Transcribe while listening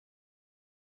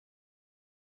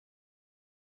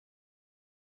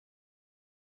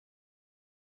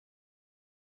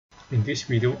In this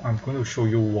video, I'm going to show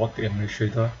you what the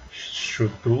administrator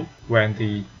should do when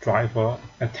the driver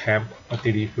attempts a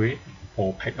delivery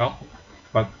or pickup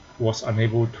but was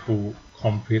unable to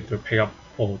complete the pickup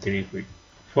or delivery.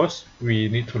 First, we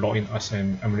need to log in as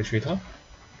an administrator.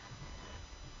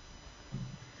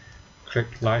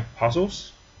 Click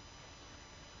LiveParcels.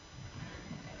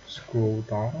 Scroll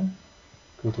down,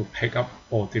 go to pickup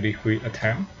or delivery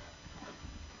attempt.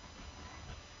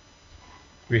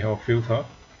 We have a filter.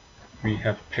 We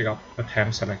have pickup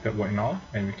attempt selected right now,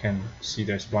 and we can see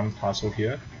there's one parcel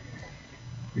here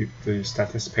with the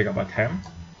status pickup attempt,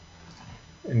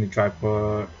 and the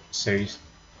driver says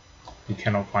he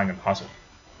cannot find the parcel.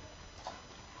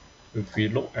 If we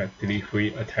look at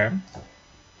delivery attempt,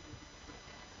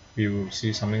 we will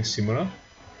see something similar.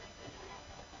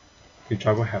 The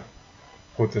driver have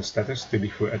put the status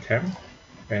delivery attempt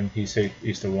and he said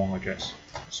it's the wrong address.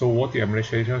 So what the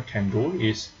administrator can do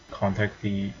is contact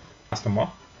the customer.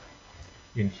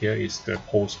 In here is the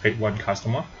postpaid one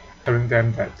customer, telling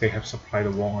them that they have supplied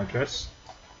the wrong address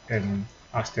and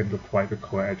ask them to provide the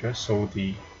correct address so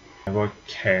the driver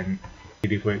can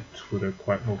deliver it to the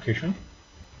correct location.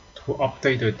 To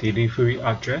update the delivery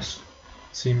address,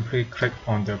 simply click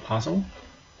on the parcel,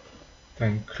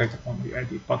 then click on the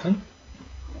edit button.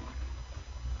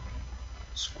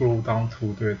 Scroll down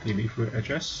to the delivery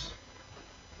address,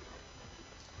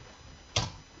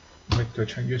 make the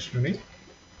changes you need,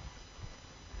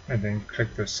 and then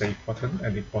click the save button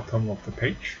at the bottom of the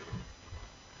page.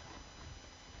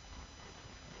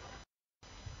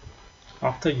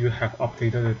 After you have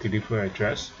updated the delivery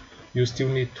address, you still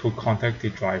need to contact the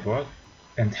driver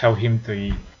and tell him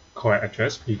the correct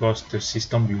address, because the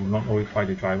system will not notify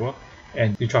the driver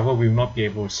and the driver will not be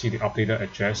able to see the updated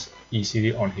address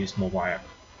easily on his mobile app.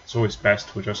 So it's best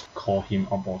to just call him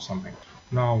up or something.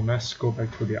 Now let's go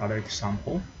back to the other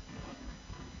example.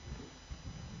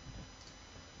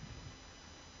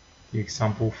 The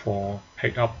example for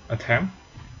pickup attempt.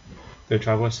 The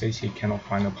driver says he cannot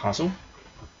find the parcel.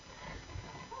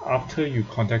 After you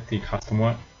contact the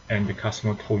customer and the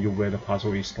customer told you where the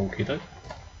parcel is located,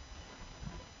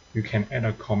 you can add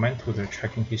a comment to the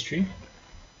tracking history.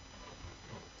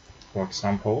 For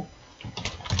example,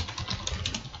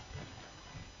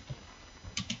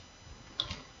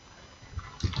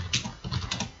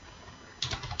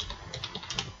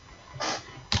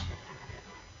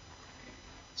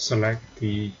 select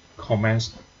the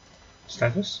comment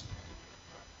status,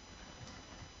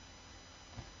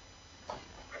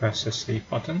 press the save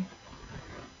button.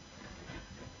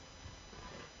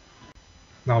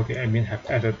 Now the admin have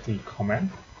added the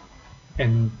comment,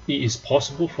 and it is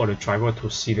possible for the driver to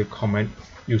see the comment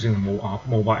using the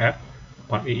mobile app,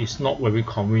 but it is not very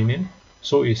convenient,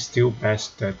 so it's still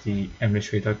best that the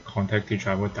administrator contact the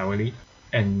driver directly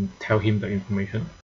and tell him the information.